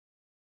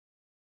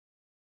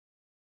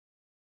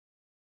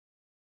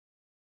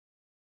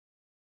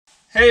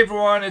Hey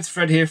everyone, it's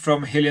Fred here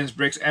from Hillians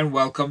Bricks and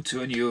welcome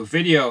to a new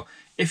video.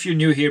 If you're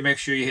new here, make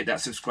sure you hit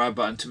that subscribe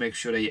button to make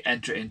sure that you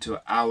enter into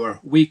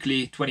our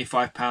weekly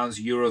 £25,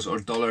 euros or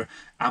dollar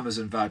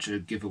Amazon voucher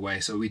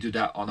giveaway. So we do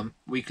that on a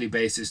weekly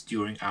basis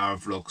during our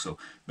vlog. So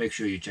make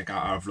sure you check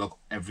out our vlog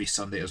every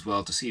Sunday as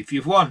well to see if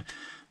you've won.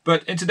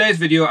 But in today's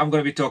video, I'm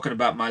going to be talking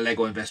about my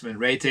Lego investment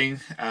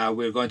rating.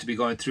 We're going to be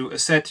going through a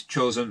set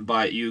chosen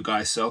by you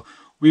guys. So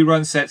we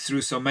run sets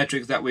through some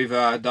metrics that we've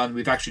done.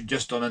 We've actually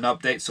just done an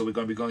update, so we're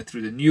going to be going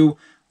through the new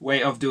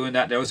way of doing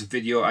that. There was a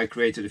video I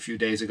created a few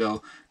days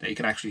ago that you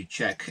can actually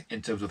check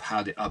in terms of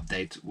how the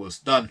update was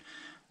done.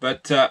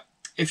 But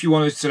if you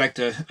want to select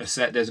a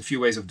set, there's a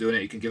few ways of doing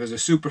it. You can give us a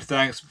super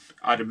thanks,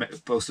 either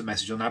post a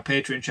message on our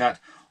Patreon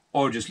chat,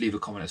 or just leave a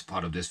comment as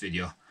part of this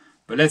video.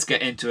 But let's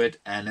get into it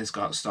and let's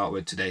start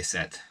with today's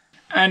set.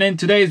 And in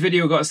today's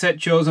video, we got a set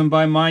chosen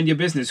by Mind Your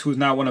Business, who's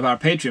now one of our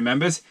Patreon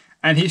members.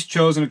 And he's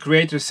chosen a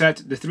creator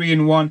set, the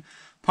 3-in-1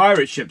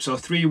 pirate ship, so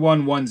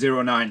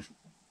 31109.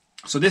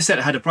 So this set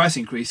had a price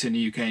increase in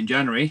the UK in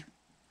January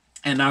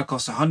and now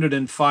costs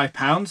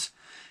 £105.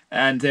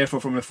 And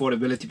therefore, from an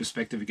affordability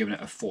perspective, we're giving it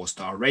a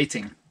 4-star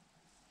rating.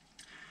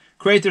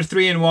 Creator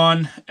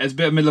 3-in-1 is a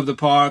bit middle of the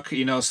park.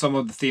 You know, some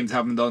of the themes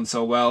haven't done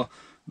so well,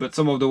 but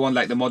some of the ones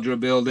like the modular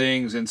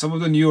buildings and some of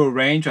the newer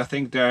range, I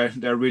think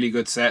they're really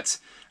good sets.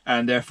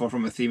 And therefore,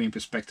 from a theming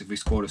perspective, we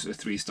scored us a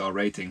 3-star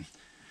rating.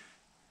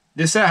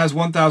 This set has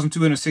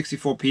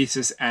 1,264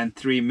 pieces and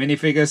 3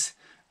 minifigures.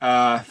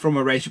 From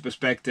a ratio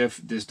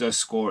perspective, this does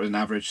score an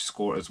average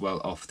score as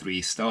well of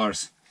 3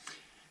 stars.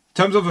 In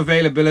terms of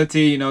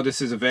availability, you know,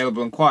 this is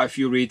available on quite a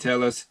few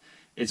retailers.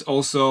 It's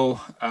also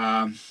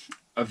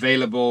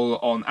available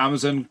on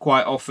Amazon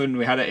quite often.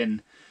 We had it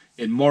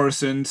in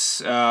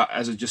Morrison's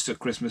as just a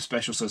Christmas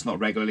special, so it's not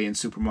regularly in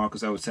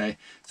supermarkets, I would say.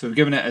 So we've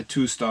given it a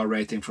 2-star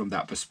rating from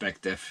that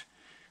perspective.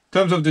 In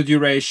terms of the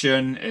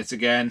duration, it's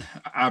again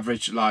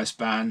average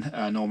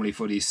lifespan normally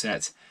for these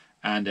sets,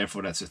 and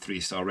therefore that's a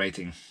 3-star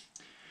rating. In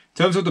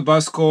terms of the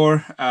buzz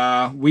score,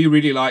 we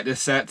really like this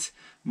set.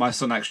 My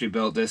son actually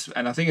built this,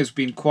 and I think it's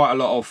been quite a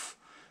lot of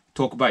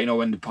talk about, you know,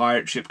 when the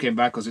pirate ship came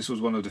back, because this was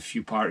one of the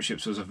few pirate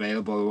ships that was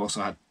available. We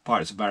also had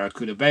Pirates of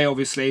Barracuda Bay,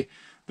 obviously,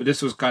 but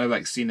this was kind of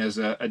like seen as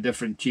a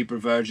different, cheaper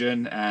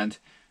version, and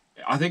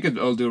I think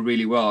it'll do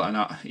really well. And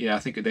I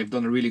think they've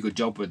done a really good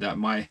job with that.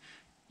 My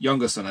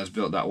younger son has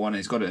built that one.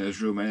 He's got it in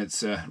his room, and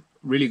it's a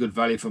really good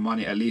value for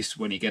money, at least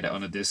when you get it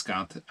on a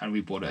discount, and we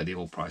bought it at the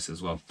old price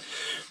as well.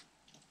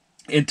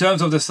 In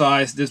terms of the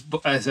size, this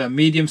is a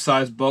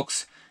medium-sized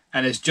box,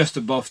 and it's just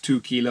above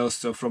 2 kilos.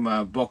 So from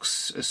a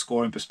box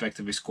scoring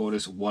perspective, we scored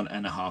this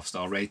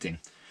 1.5-star rating.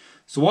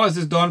 So what has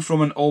this done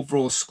from an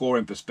overall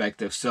scoring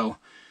perspective? So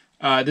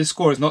this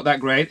score is not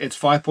that great. It's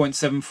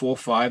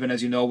 5.745, and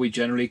as you know, we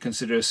generally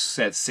consider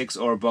set 6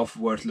 or above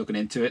worth looking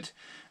into it.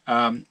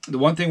 The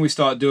one thing we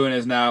start doing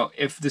is now,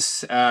 if this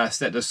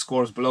set does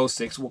scores below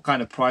 6, what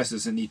kind of price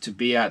does it need to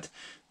be at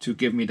to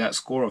give me that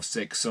score of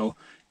 6? So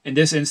in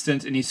this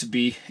instance, it needs to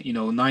be, you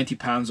know,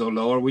 £90 or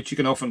lower, which you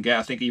can often get.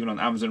 I think even on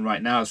Amazon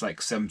right now, it's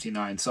like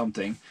 79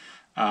 something.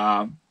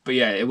 But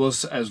yeah, it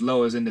was as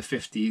low as in the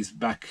 50s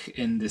back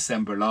in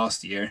December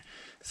last year.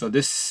 So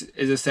this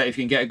is a set, if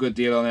you can get a good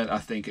deal on it, I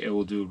think it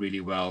will do really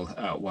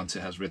well once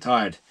it has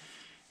retired.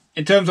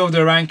 In terms of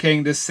the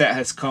ranking, this set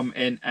has come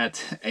in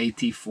at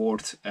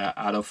 84th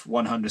out of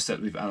 100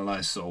 sets we've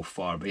analyzed so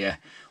far. But yeah,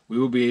 we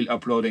will be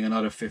uploading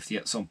another 50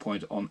 at some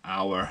point on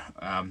our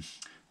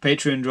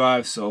Patreon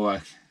drive. So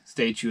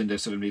stay tuned.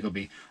 There's certainly going to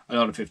be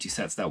another 50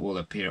 sets that will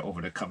appear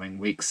over the coming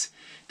weeks.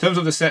 In terms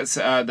of the sets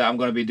that I'm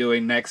going to be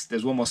doing next,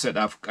 there's one more set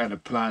that I've kind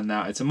of planned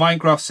now. It's a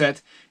Minecraft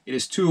set. It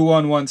is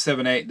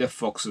 21178, the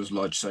Fox's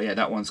Lodge. So yeah,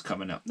 that one's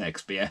coming up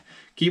next. But yeah,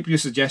 keep your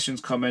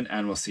suggestions coming,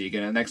 and we'll see you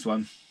again in the next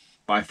one.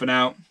 Bye for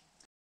now.